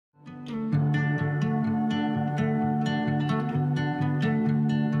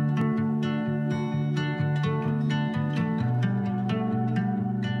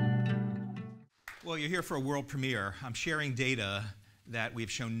you're here for a world premiere. I'm sharing data that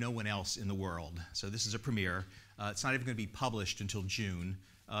we've shown no one else in the world. So this is a premiere. It's not even going to be published until June.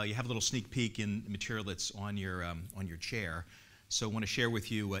 You have a little sneak peek in the material that's on your chair. So I want to share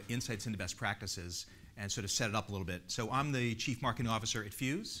with you insights into best practices and sort of set it up a little bit. So I'm the Chief Marketing Officer at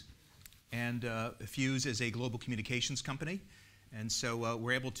Fuze, and Fuze is a global communications company. And so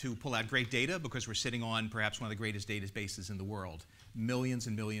we're able to pull out great data because we're sitting on perhaps one of the greatest databases in the world. Millions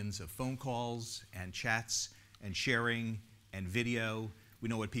and millions of phone calls and chats and sharing and video. We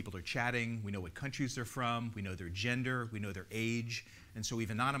know what people are chatting. We know what countries they're from. We know their gender. We know their age. And so we've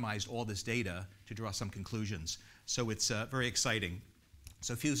anonymized all this data to draw some conclusions. So it's very exciting.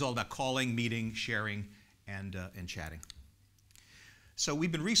 So Fuze is all about calling, meeting, sharing, and chatting. So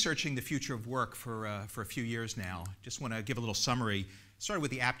we've been researching the future of work for a few years now. Just want to give a little summary. Started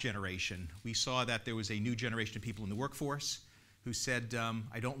with the app generation. We saw that there was a new generation of people in the workforce who said,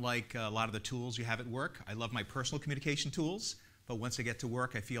 I don't like a lot of the tools you have at work. I love my personal communication tools, but once I get to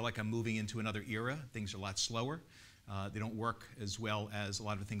work, I feel like I'm moving into another era. Things are a lot slower. They don't work as well as a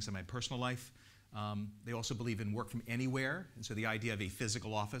lot of the things in my personal life. They also believe in work from anywhere, and so the idea of a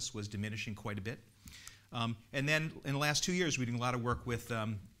physical office was diminishing quite a bit. And then in the last 2 years, we're doing a lot of work with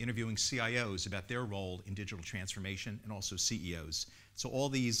interviewing CIOs about their role in digital transformation, and also CEOs. So all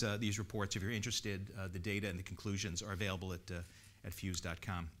these reports, if you're interested, the data and the conclusions are available at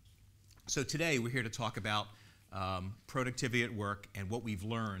Fuze.com. So today we're here to talk about productivity at work and what we've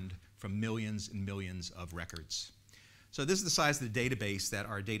learned from millions and millions of records. So this is the size of the database that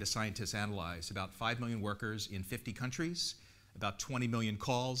our data scientists analyze. About 5 million workers in 50 countries, about 20 million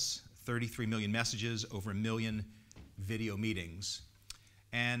calls, 33 million messages, over 1 million video meetings.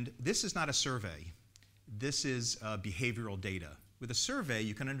 And this is not a survey. This is behavioral data. With a survey,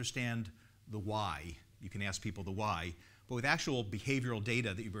 you can understand the why. You can ask people the why. But with actual behavioral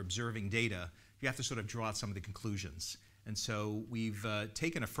data, that you're observing data, you have to sort of draw out some of the conclusions. And so we've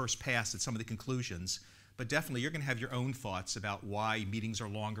taken a first pass at some of the conclusions, but definitely you're going to have your own thoughts about why meetings are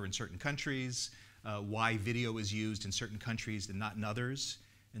longer in certain countries, why video is used in certain countries and not in others.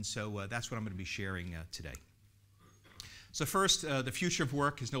 And so that's what I'm going to be sharing today. So first, the future of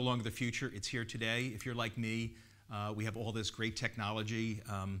work is no longer the future. It's here today. If you're like me, we have all this great technology.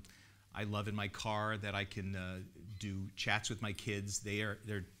 I love in my car that I can do chats with my kids.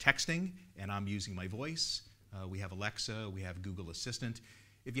 They're texting, and I'm using my voice. We have Alexa. We have Google Assistant.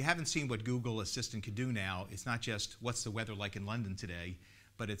 If you haven't seen what Google Assistant can do now, it's not just what's the weather like in London today,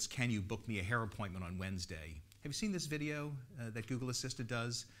 but it's can you book me a hair appointment on Wednesday? Have you seen this video that Google Assistant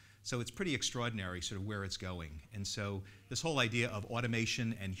does? So it's pretty extraordinary sort of where it's going. And so this whole idea of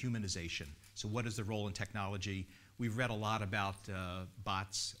automation and humanization. So what is the role in technology? We've read a lot about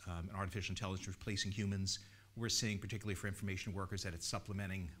bots and artificial intelligence replacing humans. We're seeing, particularly for information workers, that it's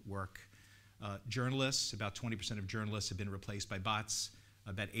supplementing work. Journalists, about 20% of journalists have been replaced by bots.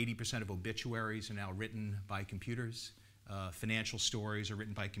 About 80% of obituaries are now written by computers. Financial stories are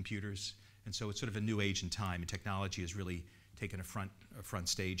written by computers. And so it's sort of a new age in time, and technology has really taken a front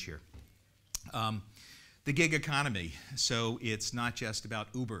stage here. The gig economy. So it's not just about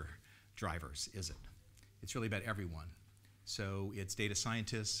Uber drivers, is it? It's really about everyone. So it's data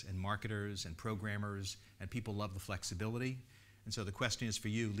scientists and marketers and programmers, and people love the flexibility. And so the question is for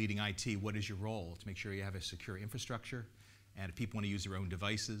you, leading IT, what is your role to make sure you have a secure infrastructure? And if people want to use their own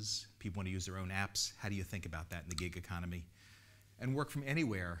devices, people want to use their own apps, how do you think about that in the gig economy? And work from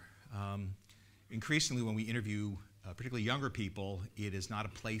anywhere. Increasingly, when we interview particularly younger people, it is not a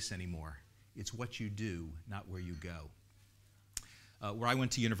place anymore. It's what you do, not where you go. Where I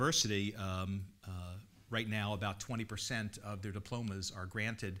went to university, right now about 20% of their diplomas are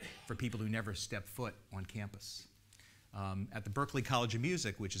granted for people who never step foot on campus. At the Berklee College of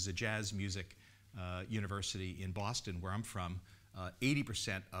Music, which is a jazz music university in Boston, where I'm from,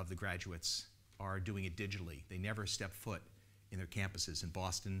 80% of the graduates are doing it digitally. They never step foot in their campuses in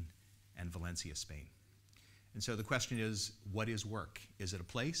Boston and Valencia, Spain. And so the question is, what is work? Is it a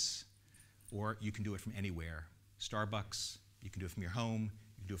place? Or you can do it from anywhere. Starbucks, you can do it from your home,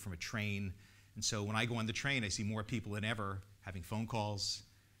 you can do it from a train. And so when I go on the train, I see more people than ever having phone calls,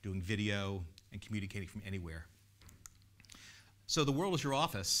 doing video, and communicating from anywhere. So the world is your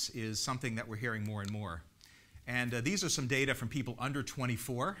office is something that we're hearing more and more. And these are some data from people under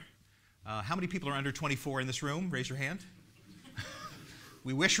 24. How many people are under 24 in this room? Raise your hand.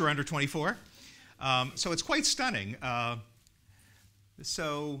 We wish we were under 24. So it's quite stunning.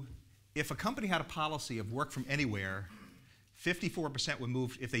 So if a company had a policy of work from anywhere, 54% would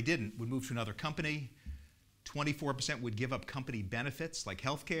move, if they didn't, would move to another company. 24% would give up company benefits like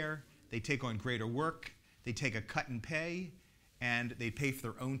healthcare. They take on greater work. They take a cut in pay, and they pay for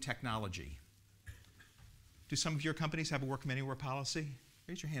their own technology. Do some of your companies have a work from anywhere policy?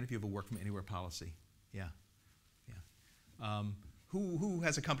 Raise your hand if you have a work from anywhere policy. Yeah, yeah. Who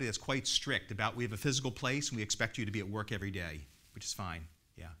has a company that's quite strict about we have a physical place and we expect you to be at work every day, which is fine,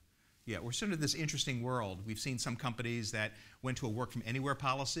 yeah. Yeah, we're sort of this interesting world. We've seen some companies that went to a work from anywhere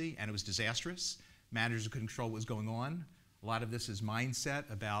policy and it was disastrous. Managers couldn't control what was going on. A lot of this is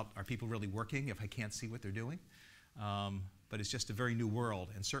mindset about are people really working if I can't see what they're doing? But it's just a very new world,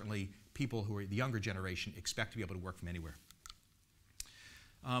 and certainly people who are the younger generation expect to be able to work from anywhere.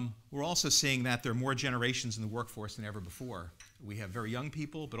 We're also seeing that there are more generations in the workforce than ever before. We have very young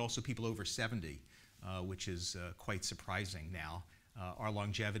people, but also people over 70, which is quite surprising now. Our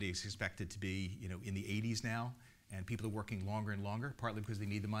longevity is expected to be, in the 80s now, and people are working longer and longer, partly because they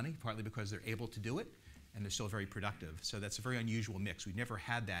need the money, partly because they're able to do it, and they're still very productive. So that's a very unusual mix. We've never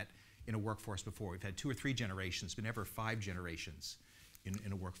had that in a workforce before. We've had 2 or 3 generations, but never 5 generations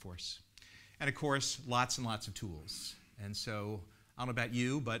in a workforce. And of course, lots and lots of tools. And so, I don't know about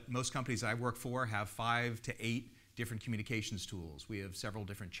you, but most companies I work for have 5 to 8 different communications tools. We have several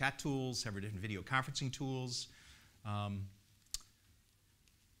different chat tools, several different video conferencing tools.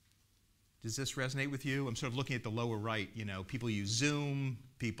 Does this resonate with you? I'm sort of looking at the lower right. People use Zoom,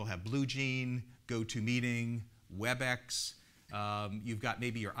 people have BlueJean, GoToMeeting, WebEx. You've got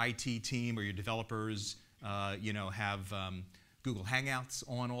maybe your IT team or your developers, have Google Hangouts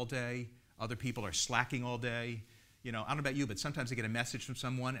on all day. Other people are slacking all day. I don't know about you, but sometimes I get a message from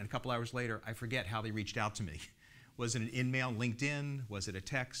someone, and a couple hours later, I forget how they reached out to me. Was it an email, LinkedIn? Was it a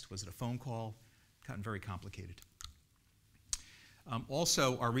text? Was it a phone call? Gotten very complicated.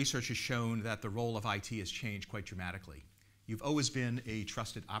 Also, our research has shown that the role of IT has changed quite dramatically. You've always been a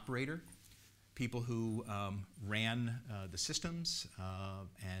trusted operator, people who ran the systems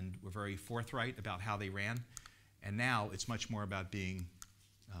and were very forthright about how they ran. And now it's much more about being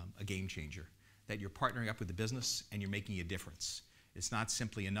a game changer, that you're partnering up with the business and you're making a difference. It's not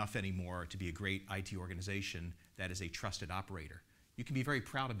simply enough anymore to be a great IT organization that is a trusted operator. You can be very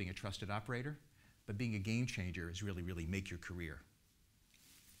proud of being a trusted operator, but being a game changer is really, really make your career.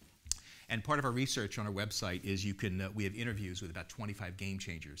 And part of our research on our website is we have interviews with about 25 game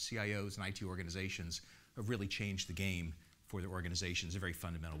changers. CIOs and IT organizations have really changed the game for their organizations in very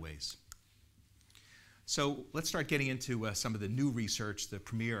fundamental ways. So let's start getting into some of the new research, the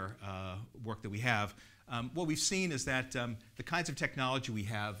premier work that we have. What we've seen is that the kinds of technology we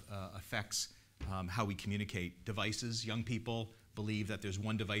have affects how we communicate. Devices, young people believe that there's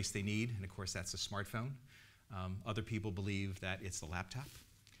one device they need, and of course that's a smartphone. Other people believe that it's the laptop.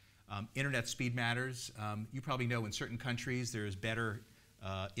 Internet speed matters. You probably know in certain countries there's better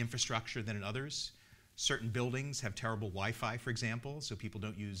infrastructure than in others. Certain buildings have terrible Wi-Fi, for example, so people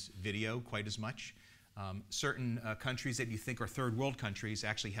don't use video quite as much. Certain countries that you think are third world countries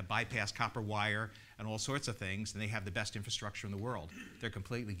actually have bypassed copper wire and all sorts of things, and they have the best infrastructure in the world. They're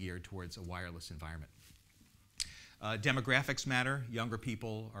completely geared towards a wireless environment. Demographics matter. Younger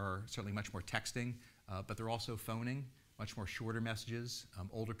people are certainly much more texting, but they're also phoning, much more shorter messages.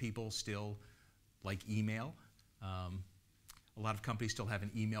 Older people still like email. A lot of companies still have an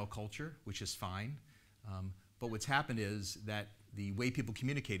email culture, which is fine. But what's happened is that the way people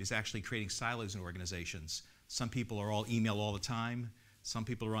communicate is actually creating silos in organizations. Some people are all email all the time. Some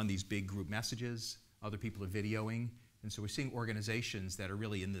people are on these big group messages. Other people are videoing. And so we're seeing organizations that are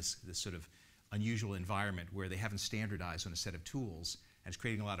really in this sort of unusual environment where they haven't standardized on a set of tools, and it's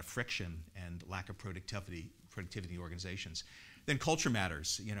creating a lot of friction and lack of productivity in organizations. Then culture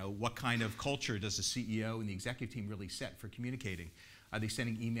matters. What kind of culture does the CEO and the executive team really set for communicating? Are they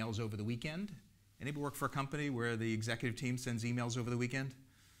sending emails over the weekend? Anybody work for a company where the executive team sends emails over the weekend?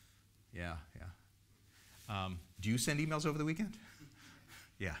 Yeah, yeah. Do you send emails over the weekend?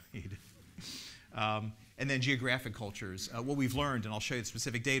 Yeah, you do. And then geographic cultures. What we've learned, and I'll show you the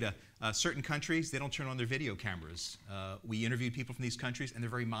specific data, certain countries, they don't turn on their video cameras. We interviewed people from these countries, and they're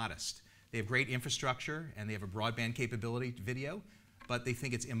very modest. They have great infrastructure, and they have a broadband capability to video, but they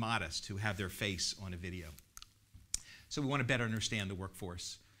think it's immodest to have their face on a video. So we want to better understand the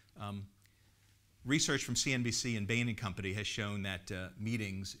workforce. Research from CNBC and Bain & Company has shown that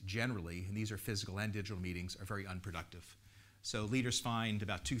meetings generally, and these are physical and digital meetings, are very unproductive. So leaders find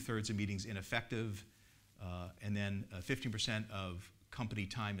about 2/3 of meetings ineffective, and then 15% of company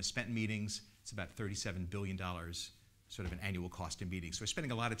time is spent in meetings. It's about $37 billion, sort of an annual cost in meetings. So we're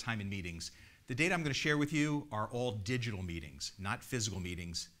spending a lot of time in meetings. The data I'm going to share with you are all digital meetings, not physical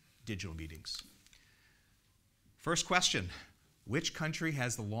meetings, digital meetings. First question. Which country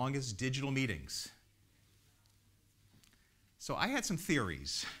has the longest digital meetings? So I had some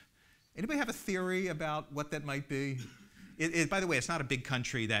theories. Anybody have a theory about what that might be? By the way, it's not a big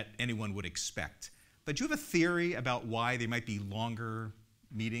country that anyone would expect. But do you have a theory about why they might be longer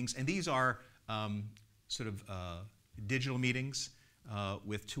meetings? And these are sort of digital meetings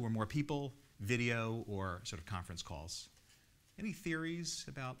with 2 or more people, video, or sort of conference calls. Any theories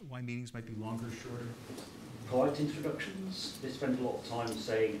about why meetings might be longer or shorter? Polite introductions. They spend a lot of time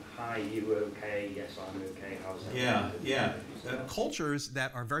saying, hi, you okay? Yes, I'm okay. How's everything? Yeah. Cultures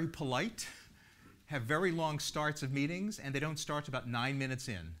that are very polite have very long starts of meetings, and they don't start about 9 minutes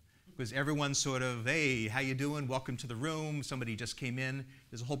in. Because everyone's sort of, hey, how you doing? Welcome to the room. Somebody just came in.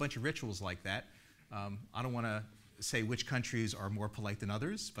 There's a whole bunch of rituals like that. I don't want to say which countries are more polite than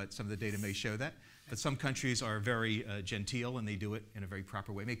others, but some of the data may show that. But some countries are very genteel, and they do it in a very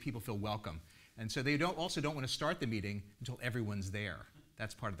proper way, make people feel welcome. And so they also don't want to start the meeting until everyone's there.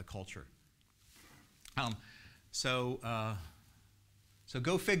 That's part of the culture. So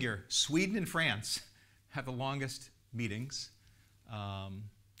go figure, Sweden and France have the longest meetings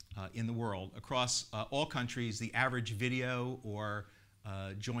in the world. Across all countries, the average video or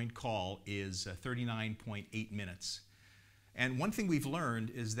joint call is 39.8 minutes. And one thing we've learned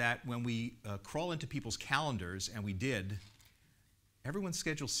is that when we crawl into people's calendars, and we did, everyone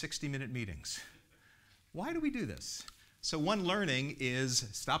schedules 60-minute meetings. Why do we do this? So one learning is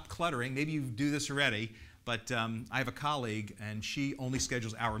stop cluttering. Maybe you do this already, but I have a colleague, and she only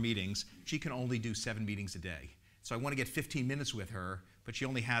schedules hour meetings. She can only do 7 meetings a day. So I want to get 15 minutes with her, but she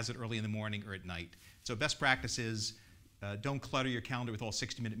only has it early in the morning or at night. So best practice is don't clutter your calendar with all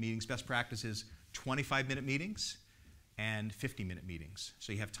 60-minute meetings. Best practice is 25-minute meetings and 50-minute meetings.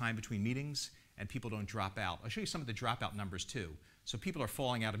 So you have time between meetings, and people don't drop out. I'll show you some of the dropout numbers too. So people are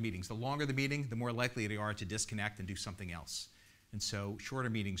falling out of meetings. The longer the meeting, the more likely they are to disconnect and do something else. And so shorter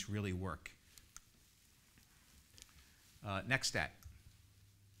meetings really work. Next stat.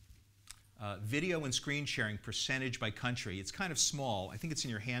 Video and screen sharing percentage by country. It's kind of small. I think it's in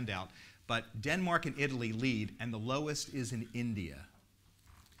your handout. But Denmark and Italy lead, and the lowest is in India.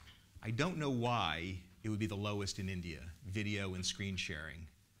 I don't know why it would be the lowest in India, video and screen sharing.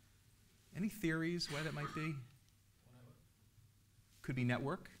 Any theories why that might be? Could be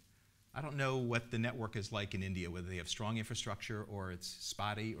network. I don't know what the network is like in India, whether they have strong infrastructure or it's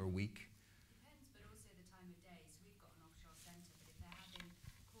spotty or weak. Depends, but also the time of day. So we've got an offshore centre, but if they're having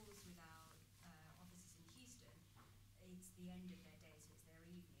calls with our offices in Houston, it's the end of their day, so it's their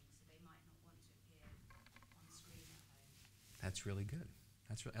evening, so they might not want to appear on screen at home. That's really good.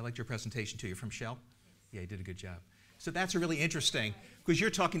 I liked your presentation too. You're from Shell? Yes. Yeah, you did a good job. So that's really interesting, because you're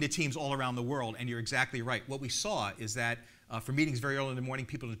talking to teams all around the world, and you're exactly right. What we saw is that for meetings very early in the morning,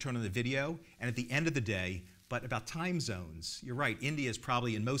 people would turn on the video, and at the end of the day, but about time zones, you're right, India is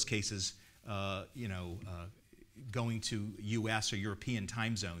probably in most cases going to US or European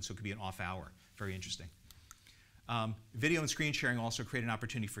time zones, so it could be an off hour. Very interesting. Video and screen sharing also create an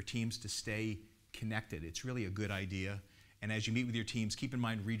opportunity for teams to stay connected. It's really a good idea. And as you meet with your teams, keep in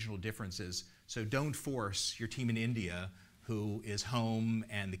mind regional differences. So don't force your team in India who is home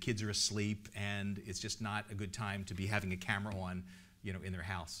and the kids are asleep and it's just not a good time to be having a camera on, in their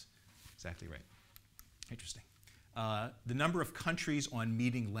house. Exactly right. Interesting. The number of countries on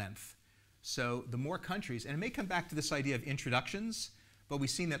meeting length. So the more countries, and it may come back to this idea of introductions, but we've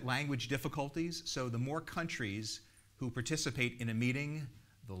seen that language difficulties. So the more countries who participate in a meeting,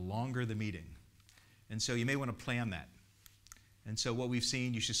 the longer the meeting. And so you may want to plan that. And so what we've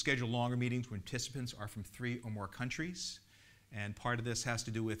seen, you should schedule longer meetings when participants are from 3 or more countries. And part of this has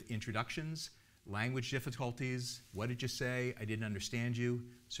to do with introductions, language difficulties, what did you say, I didn't understand you.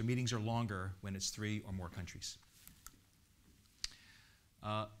 So meetings are longer when it's 3 or more countries.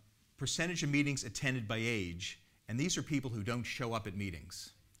 Percentage of meetings attended by age, and these are people who don't show up at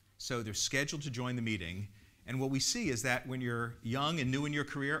meetings. So they're scheduled to join the meeting, and what we see is that when you're young and new in your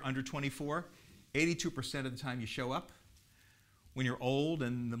career, under 24, 82% of the time you show up. When you're old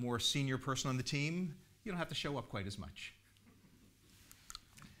and the more senior person on the team, you don't have to show up quite as much.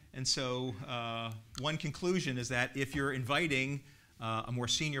 And so one conclusion is that if you're inviting a more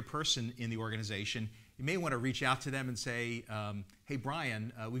senior person in the organization, you may want to reach out to them and say, hey,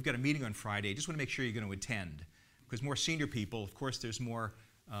 Brian, we've got a meeting on Friday. I just want to make sure you're going to attend. Because more senior people, of course, there's more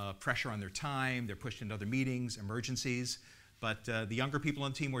pressure on their time. They're pushed into other meetings, emergencies. But the younger people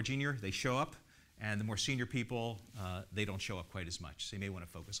on the team, more junior, they show up. And the more senior people, they don't show up quite as much. So you may want to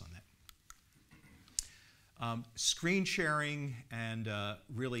focus on that. Screen sharing and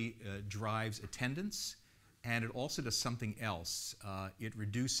really drives attendance. And it also does something else. It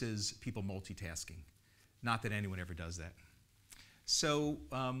reduces people multitasking. Not that anyone ever does that. So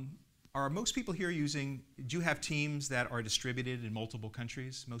are most people here using, do you have teams that are distributed in multiple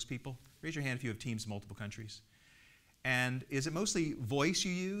countries, most people? Raise your hand if you have teams in multiple countries. And is it mostly voice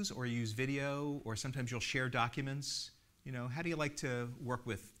you use, or you use video, or sometimes you'll share documents? You know, how do you like to work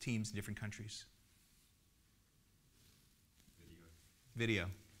with teams in different countries? Video,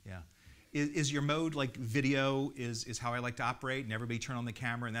 yeah. Is your mode like video is how I like to operate, and everybody turn on the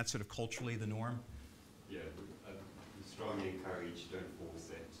camera, and that's sort of culturally the norm? Yeah, we strongly encourage, don't force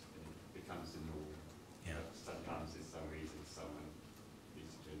it, and it becomes the norm. Yeah. Sometimes there's some reason someone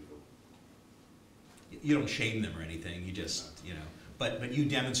needs to turn it off. You don't shame them or anything, you just, you know. But you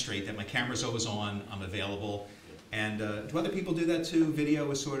demonstrate that my camera's always on, I'm available. Yeah. And do other people do that too?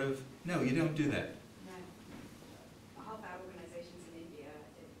 Video is sort of, no, you don't do that.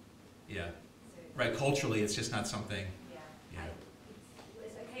 Yeah, right. Culturally, it's just not something. Yeah. Yeah.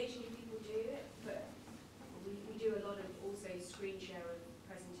 It's occasionally people do it, but we do a lot of also screen share of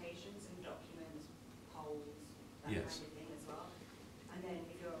presentations and documents, polls, that Yes. kind of thing as well. And then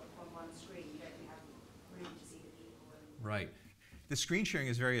if you're on one screen, you don't really have room to see the people. Right. The screen sharing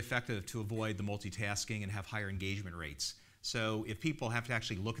is very effective to avoid the multitasking and have higher engagement rates. So if people have to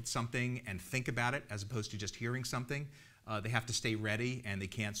actually look at something and think about it as opposed to just hearing something, they have to stay ready, and they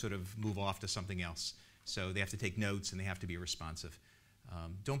can't sort of move off to something else. So they have to take notes, and they have to be responsive.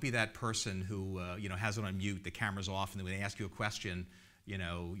 Don't be that person who you know, has it on mute, the camera's off, and then when they ask you a question, you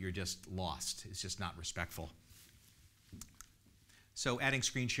know, you're just lost. It's just not respectful. So adding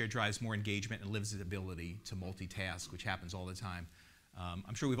screen share drives more engagement and lives the ability to multitask, which happens all the time.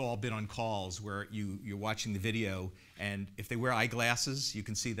 I'm sure we've all been on calls where you're watching the video, and if they wear eyeglasses, you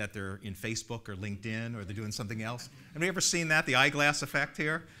can see that they're in Facebook or LinkedIn, or they're doing something else. Have you ever seen that, the eyeglass effect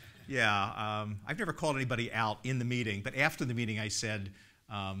here? Yeah, I've never called anybody out in the meeting, but after the meeting I said,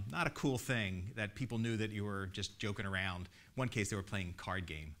 not a cool thing that people knew that you were just joking around. One case they were playing a card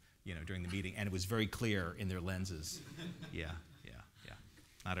game, you know, during the meeting, and it was very clear in their lenses. Yeah.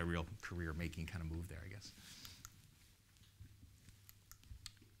 Not a real career-making kind of move there, I guess.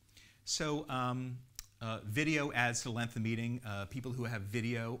 So video adds to the length of the meeting. People who have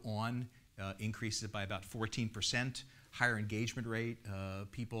video on increases it by about 14%, higher engagement rate.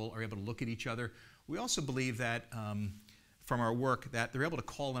 People are able to look at each other. We also believe that from our work that they're able to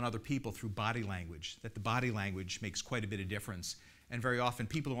call on other people through body language, that the body language makes quite a bit of difference. And very often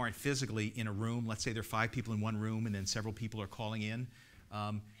people who aren't physically in a room, let's say there are 5 people in one room and then several people are calling in,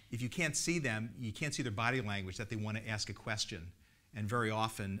 if you can't see them, you can't see their body language that they want to ask a question. And very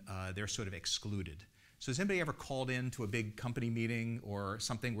often, they're sort of excluded. So has anybody ever called in to a big company meeting or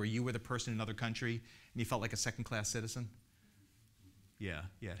something where you were the person in another country and you felt like a second-class citizen? Yeah,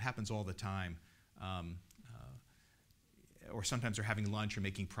 it happens all the time. Or sometimes they're having lunch or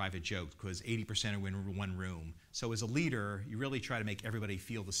making private jokes because 80% are in one room. So as a leader, you really try to make everybody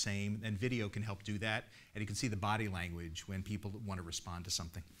feel the same, and video can help do that. And you can see the body language when people want to respond to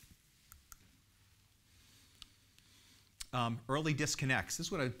something. Early disconnects. This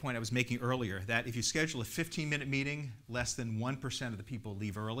is what a point I was making earlier, that if you schedule a 15-minute meeting, less than 1% of the people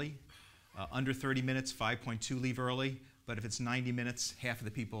leave early. Under 30 minutes, 5.2 leave early. But if it's 90 minutes, half of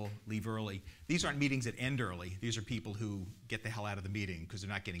the people leave early. These aren't meetings that end early. These are people who get the hell out of the meeting because they're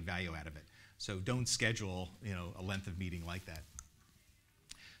not getting value out of it. So don't schedule, you know, a length of meeting like that.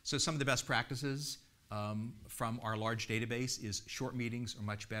 So some of the best practices from our large database is short meetings are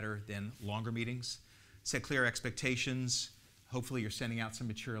much better than longer meetings. Set clear expectations. Hopefully you're sending out some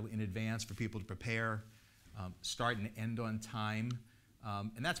material in advance for people to prepare. Start and end on time.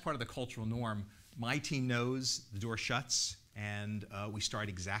 And that's part of the cultural norm. My team knows the door shuts and we start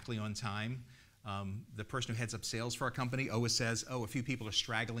exactly on time. The person who heads up sales for our company always says, oh, a few people are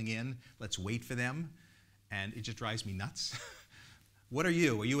straggling in, let's wait for them. And it just drives me nuts. What are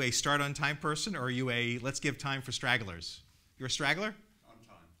you? Are you a start on time person, or are you a let's give time for stragglers? You're a straggler? On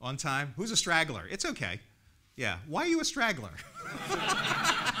time. On time? Who's a straggler? It's okay. Yeah. Why are you a straggler?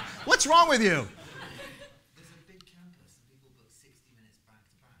 What's wrong with you?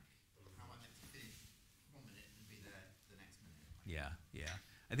 Yeah.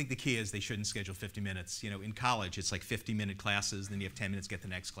 I think the key is they shouldn't schedule 50 minutes. You know, in college, it's like 50-minute classes, then you have 10 minutes to get the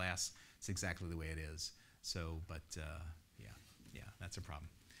next class. It's exactly the way it is. So, but yeah, that's a problem.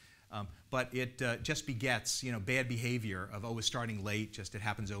 But it just begets, you know, bad behavior of always starting late. Just it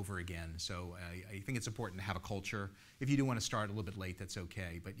happens over again. So I think it's important to have a culture. If you do want to start a little bit late, that's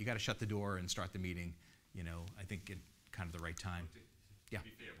okay. But you got to shut the door and start the meeting. You know, I think at kind of the right time. To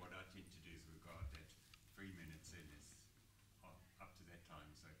be fair, what I tend to do is regard that 3 minutes in is up to that time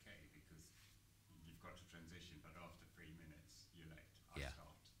is okay, because you've got to transition, but after 3 minutes, you're late. I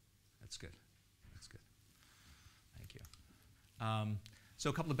start. That's good. That's good. Thank you. So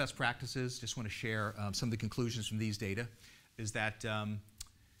a couple of best practices. Just want to share some of the conclusions from these data. Is that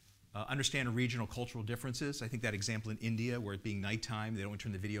Understand regional cultural differences. I think that example in India, where it being nighttime, they don't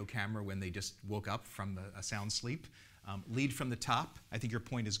turn the video camera when they just woke up from a sound sleep. Lead from the top. I think your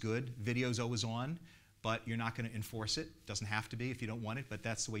point is good. Video's always on, but you're not going to enforce it. Doesn't have to be if you don't want it, but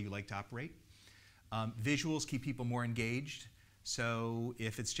that's the way you like to operate. Visuals keep people more engaged. So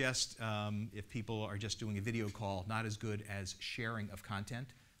if it's just, if people are just doing a video call, not as good as sharing of content.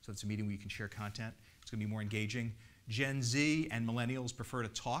 So it's a meeting where you can share content. It's going to be more engaging. Gen Z and millennials prefer to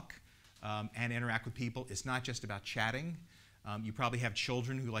talk and interact with people. It's not just about chatting. You probably have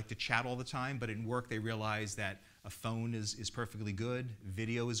children who like to chat all the time, but in work they realize that a phone is perfectly good,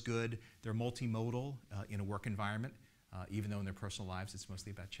 video is good. They're multimodal in a work environment, even though in their personal lives it's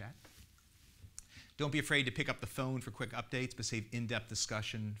mostly about chat. Don't be afraid to pick up the phone for quick updates, but save in-depth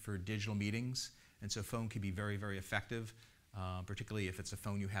discussion for digital meetings. And so phone can be very, very effective, particularly if it's a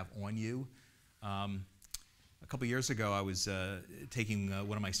phone you have on you. A couple years ago, I was taking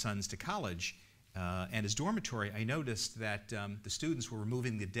one of my sons to college, and his dormitory, I noticed that the students were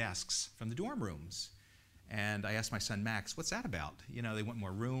removing the desks from the dorm rooms. And I asked my son, Max, what's that about? You know, they want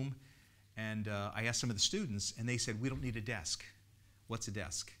more room. And I asked some of the students, and they said, we don't need a desk. What's a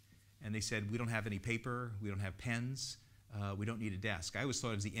desk? And they said, we don't have any paper, we don't have pens, we don't need a desk. I always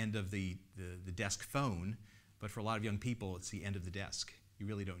thought it was the end of the desk phone, but for a lot of young people, it's the end of the desk. You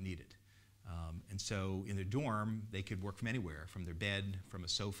really don't need it. And so in their dorm, they could work from anywhere, from their bed, from a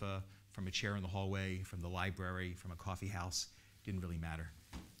sofa, from a chair in the hallway, from the library, from a coffee house. Didn't really matter.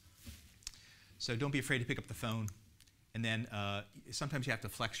 So don't be afraid to pick up the phone. And then sometimes you have to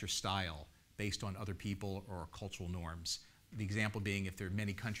flex your style based on other people or cultural norms. The example being, if there are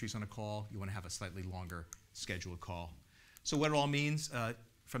many countries on a call, you want to have a slightly longer scheduled call. So what it all means,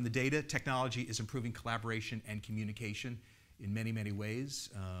 from the data, technology is improving collaboration and communication in many, many ways.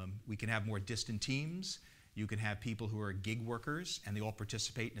 We can have more distant teams. You can have people who are gig workers, and they all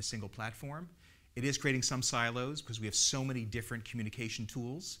participate in a single platform. It is creating some silos because we have so many different communication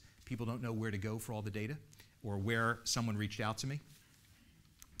tools. People don't know where to go for all the data or where someone reached out to me.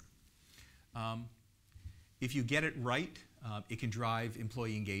 If you get it right, it can drive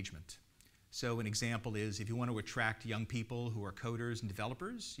employee engagement. So an example is, if you want to attract young people who are coders and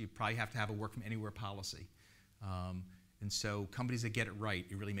developers, you probably have to have a work from anywhere policy. And so companies that get it right,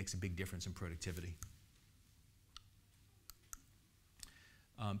 it really makes a big difference in productivity.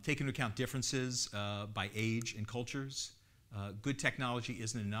 Take into account differences by age and cultures. Good technology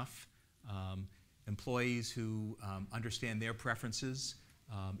isn't enough. Employees who understand their preferences,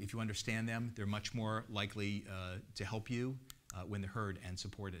 if you understand them, they're much more likely to help you when they're heard and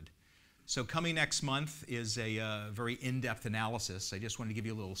supported. So coming next month is a very in-depth analysis. I just wanted to give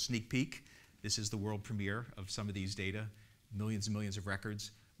you a little sneak peek. This is the world premiere of some of these data, millions and millions of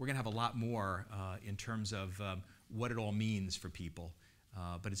records. We're going to have a lot more in terms of what it all means for people.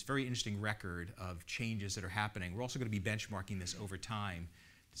 But it's a very interesting record of changes that are happening. We're also going to be benchmarking this over time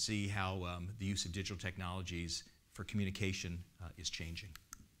to see how the use of digital technologies for communication is changing.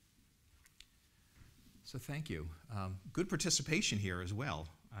 So thank you. Good participation here as well.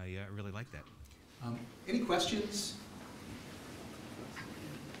 I really like that. Any questions?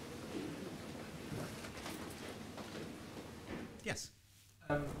 Yes.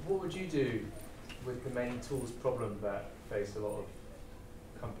 What would you do with the main tools problem that face a lot of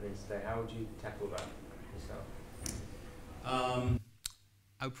companies today? How would you tackle that yourself?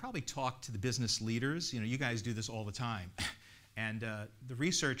 I would probably talk to the business leaders. You know, you guys do this all the time. And the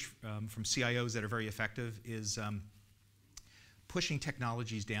research from CIOs that are very effective is pushing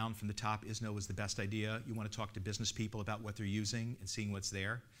technologies down from the top isn't always the best idea. You want to talk to business people about what they're using and seeing what's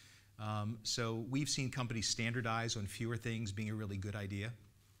there. So we've seen companies standardize on fewer things being a really good idea.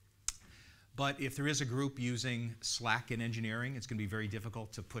 But if there is a group using Slack in engineering, it's going to be very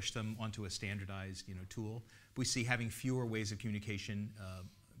difficult to push them onto a standardized tool. We see having fewer ways of communication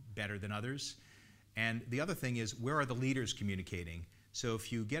better than others. And the other thing is, where are the leaders communicating? So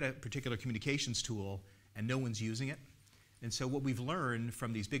if you get a particular communications tool and no one's using it, and so what we've learned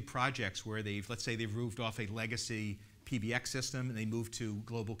from these big projects where let's say they've moved off a legacy PBX system and they move to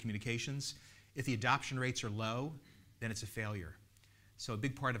global communications, if the adoption rates are low, then it's a failure. So a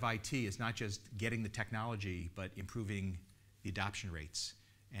big part of IT is not just getting the technology, but improving the adoption rates.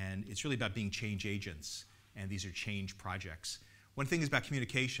 And it's really about being change agents, and these are change projects. One thing is about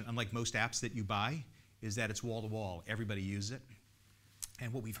communication, unlike most apps that you buy, is that it's wall-to-wall. Everybody uses it.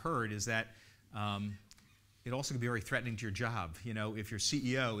 And what we've heard is that it also can be very threatening to your job. You know, if your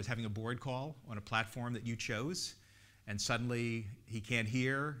CEO is having a board call on a platform that you chose, and suddenly he can't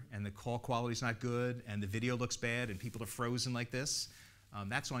hear, and the call quality's not good, and the video looks bad, and people are frozen like this,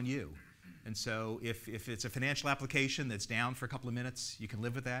 that's on you. And so if it's a financial application that's down for a couple of minutes, you can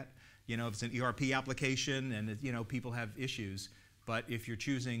live with that. You know, if it's an ERP application and, you know, people have issues. But if you're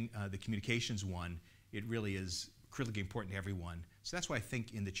choosing the communications one, it really is critically important to everyone. So that's why I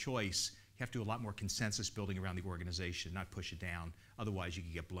think in the choice, you have to do a lot more consensus building around the organization, not push it down. Otherwise, you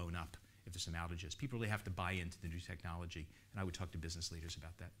could get blown up if there's some outages. People really have to buy into the new technology, and I would talk to business leaders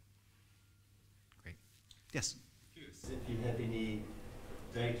about that. Great. Yes? Curious if you have any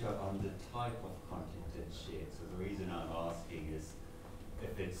data on the type of content that's shared. So the reason I'm asking is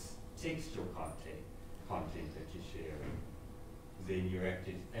if it's textual content that you're sharing, then you're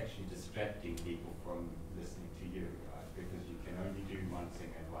actually distracting people from listening to you, right? Because you can only do one thing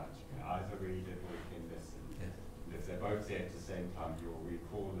at once. You can either read it or you can listen. Yeah. And if they're both there at the same time, your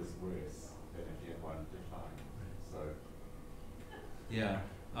recall is worse than if you have one at a time. So, yeah.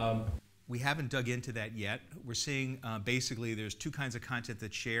 We haven't dug into that yet. We're seeing basically there's two kinds of content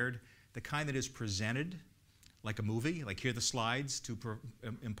that's shared. The kind that is presented like a movie, like here are the slides to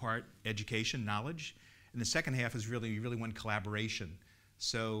impart education, knowledge. And the second half is really one collaboration.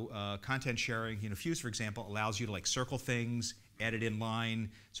 So content sharing, you know, Fuze, for example, allows you to like circle things, edit in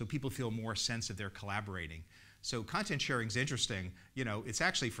line, so people feel more sense that they're collaborating. So content sharing is interesting. You know, it's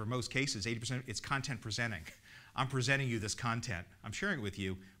actually, for most cases, 80%, it's content presenting. I'm presenting you this content. I'm sharing it with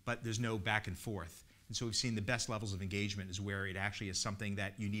you, but there's no back and forth. And so we've seen the best levels of engagement is where it actually is something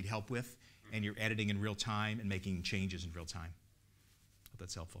that you need help with, and you're editing in real time and making changes in real time. Hope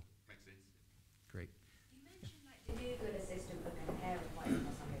that's helpful. makes sense. Great. You mentioned like the Google Assistant for compare appointment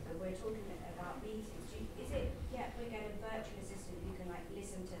or something, but we're talking about meetings. Is it, yeah, we get a virtual assistant who can like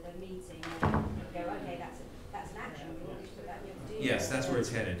listen to the meeting and go, okay, that's an action. We want you to put that in your to-do Yes, list. that's where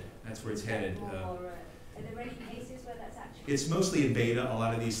it's headed. That's where it's headed. Are there any cases where that's actually? It's mostly in beta, a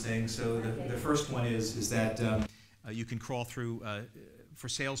lot of these things. So the first one is that you can crawl through, for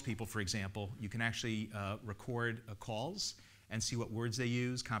salespeople, for example, you can actually record calls and see what words they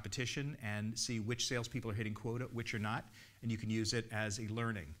use, competition, and see which salespeople are hitting quota, which are not, and you can use it as a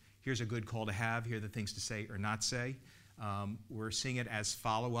learning. Here's a good call to have, here are the things to say or not say. We're seeing it as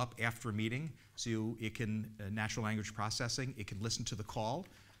follow-up after a meeting, so it can, natural language processing, it can listen to the call,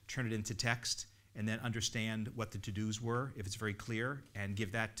 turn it into text, and then understand what the to-dos were, if it's very clear, and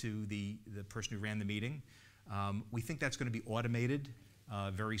give that to the person who ran the meeting. We think that's going to be automated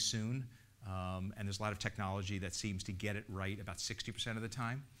very soon, and there's a lot of technology that seems to get it right about 60% of the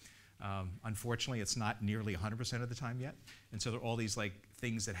time. Unfortunately, it's not nearly 100% of the time yet, and so there are all these like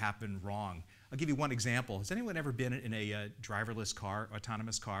things that happen wrong. I'll give you one example. Has anyone ever been in a driverless car,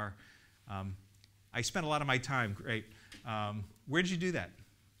 autonomous car? I spent a lot of my time, great. Where did you do that?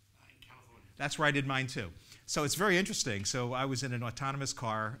 That's where I did mine too. So it's very interesting. So I was in an autonomous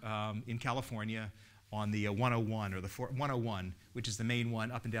car in California on the 101 or the 101, which is the main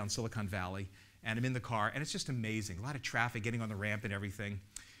one up and down Silicon Valley. And I'm in the car, and it's just amazing. A lot of traffic getting on the ramp and everything.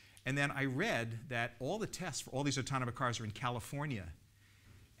 And then I read that all the tests for all these autonomous cars are in California,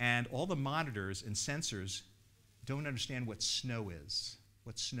 and all the monitors and sensors don't understand what snow is.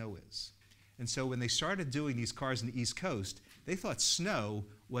 What snow is. And so when they started doing these cars on the East Coast, they thought snow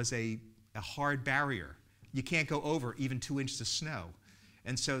was a hard barrier. You can't go over even 2 inches of snow.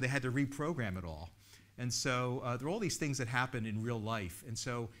 And so they had to reprogram it all. And so there are all these things that happen in real life. And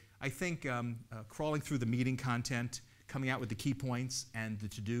so I think crawling through the meeting content, coming out with the key points and the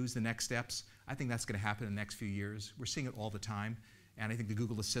to-dos, the next steps, I think that's going to happen in the next few years. We're seeing it all the time. And I think the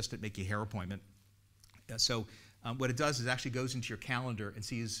Google Assistant make you a hair appointment. So what it does is actually goes into your calendar and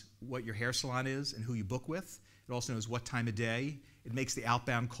sees what your hair salon is and who you book with. It also knows what time of day. It makes the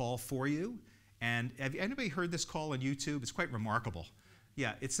outbound call for you. And have anybody heard this call on YouTube? It's quite remarkable.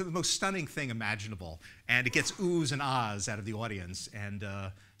 Yeah, it's the most stunning thing imaginable. And it gets oohs and ahs out of the audience. And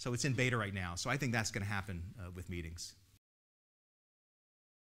so it's in beta right now. So I think that's going to happen with meetings.